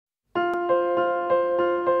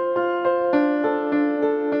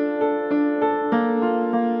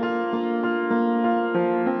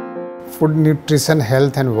Food, nutrition,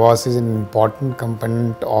 health and wash is an important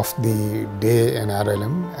component of the day in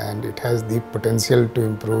RLM, and it has the potential to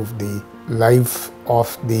improve the life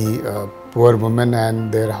of the poor women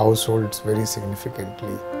and their households very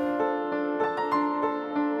significantly.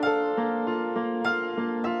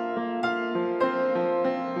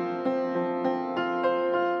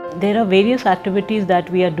 There are various activities that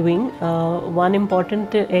we are doing. One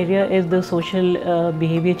important area is the social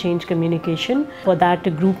behavior change communication. For that,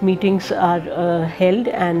 group meetings are held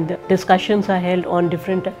and discussions are held on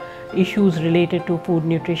different issues related to food,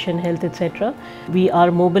 nutrition, health, etc. We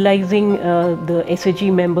are mobilizing the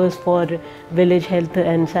SHG members for village health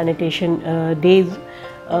and sanitation days.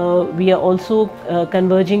 We are also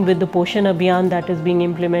converging with the Poshan Abhiyan that is being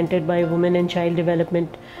implemented by Women and Child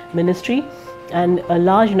Development Ministry. And a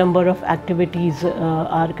large number of activities,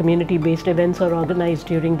 our community-based events are organized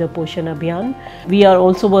during the Poshan Abhiyan. We are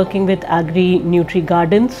also working with Agri-Nutri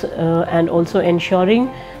Gardens and also ensuring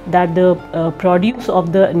that the produce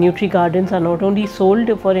of the Nutri Gardens are not only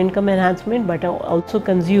sold for income enhancement but are also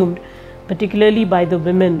consumed, particularly by the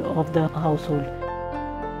women of the household.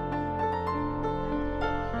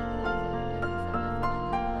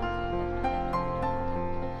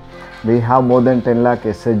 We have more than 10 lakh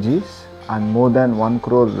SHGs. And more than 1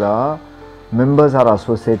 crore members are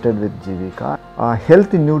associated with Jivika.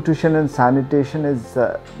 Health, nutrition and sanitation is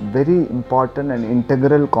a very important and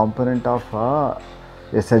integral component of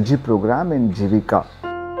SHG program in Jivika.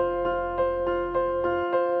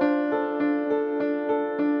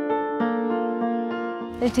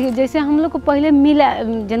 जैसे हम लोग को पहले मिला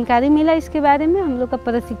जानकारी मिला इसके बारे में, हम लोग का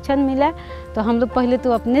प्रशिक्षण मिला, तो हम लोग पहले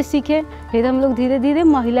तो अपने सीखे, फिर हम लोग धीरे धीरे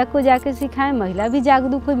महिला को जाके सिखाएं, महिला भी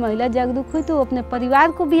जागरूक हुई, महिला जागरूक हुई तो अपने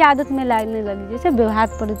परिवार को भी आदत में लाने लगी, जैसे व्यवहार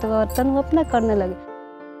परिवर्तन वो अपना करने लगे.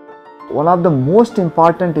 One of the most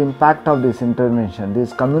important impact of this intervention,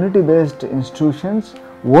 these community based institutions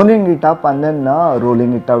owning it up and then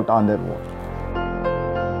rolling it out on their own.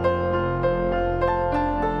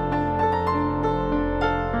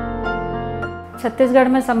 Chhattisgarh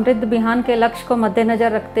में समृद्ध बिहान के लक्ष्य को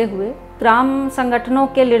मद्देनजर रखते हुए ग्राम संगठनों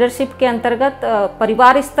के लीडरशिप के अंतर्गत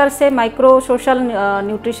परिवार स्तर से माइक्रो सोशल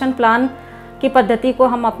न्यूट्रिशन प्लान की पद्धति को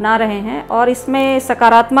हम अपना रहे हैं और इसमें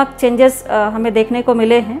सकारात्मक चेंजेस हमें देखने को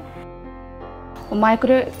मिले हैं.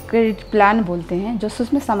 माइक्रो क्रेडिट प्लान बोलते हैं, जो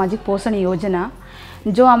उसमें सामाजिक पोषण योजना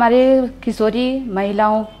जो हमारे किशोरी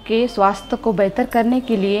महिलाओं के स्वास्थ्य को बेहतर करने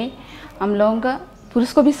के लिए हम लोग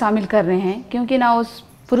पुरुष को भी शामिल कर रहे हैं, क्योंकि ना उस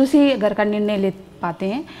पुरुष ही घर का निर्णय ले पाते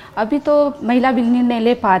हैं, अभी तो महिला भी निर्णय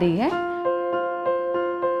ले पा रही है.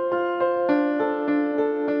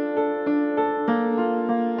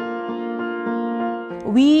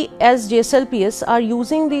 We as JSLPS are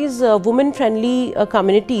using these women-friendly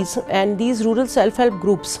communities and these rural self-help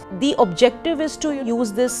groups. The objective is to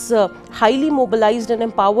use this highly mobilized and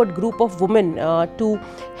empowered group of women to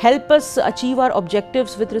help us achieve our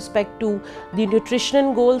objectives with respect to the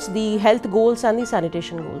nutrition goals, the health goals and the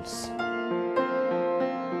sanitation goals.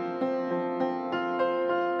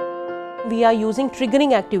 We are using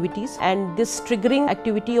triggering activities, and this triggering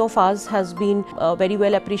activity of ours has been very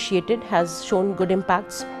well appreciated, has shown good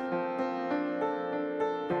impacts.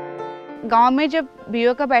 गांव में जब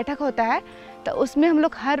BO का बैठक होता है तो उसमें हम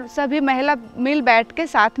लोग सभी महिला मिल बैठ के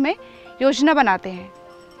साथ में योजना बनाते हैं.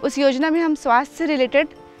 उस योजना में हम स्वास्थ्य से रिलेटेड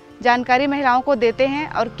जानकारी महिलाओं को देते हैं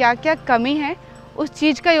और क्या क्या कमी है उस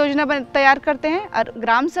चीज़ का योजना तैयार करते हैं और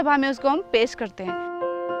ग्राम सभा में उसको हम पेश करते हैं.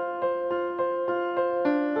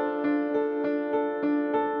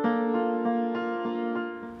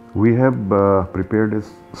 We have prepared a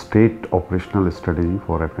state operational strategy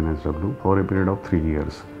for FNSW for a period of 3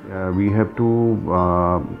 years. We have to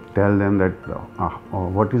tell them that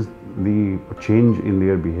what is the change in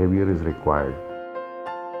their behavior is required.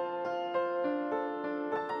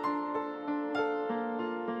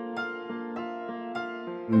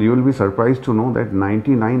 You will be surprised to know that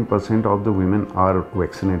 99% of the women are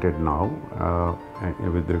vaccinated now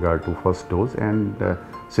with regard to first dose, and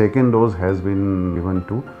second dose has been given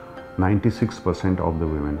to 96% of the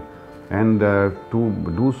women. And to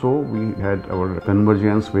do so, we had our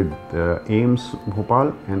convergence with AIMS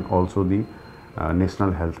Bhopal and also the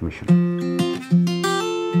National Health Mission.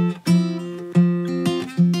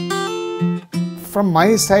 From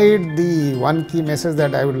my side, the one key message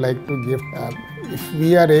that I would like to give, if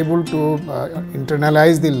we are able to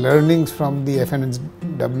internalize the learnings from the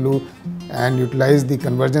FNSW and utilize the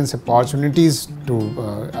convergence opportunities to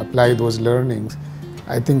apply those learnings,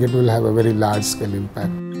 I think it will have a very large scale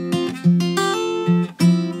impact.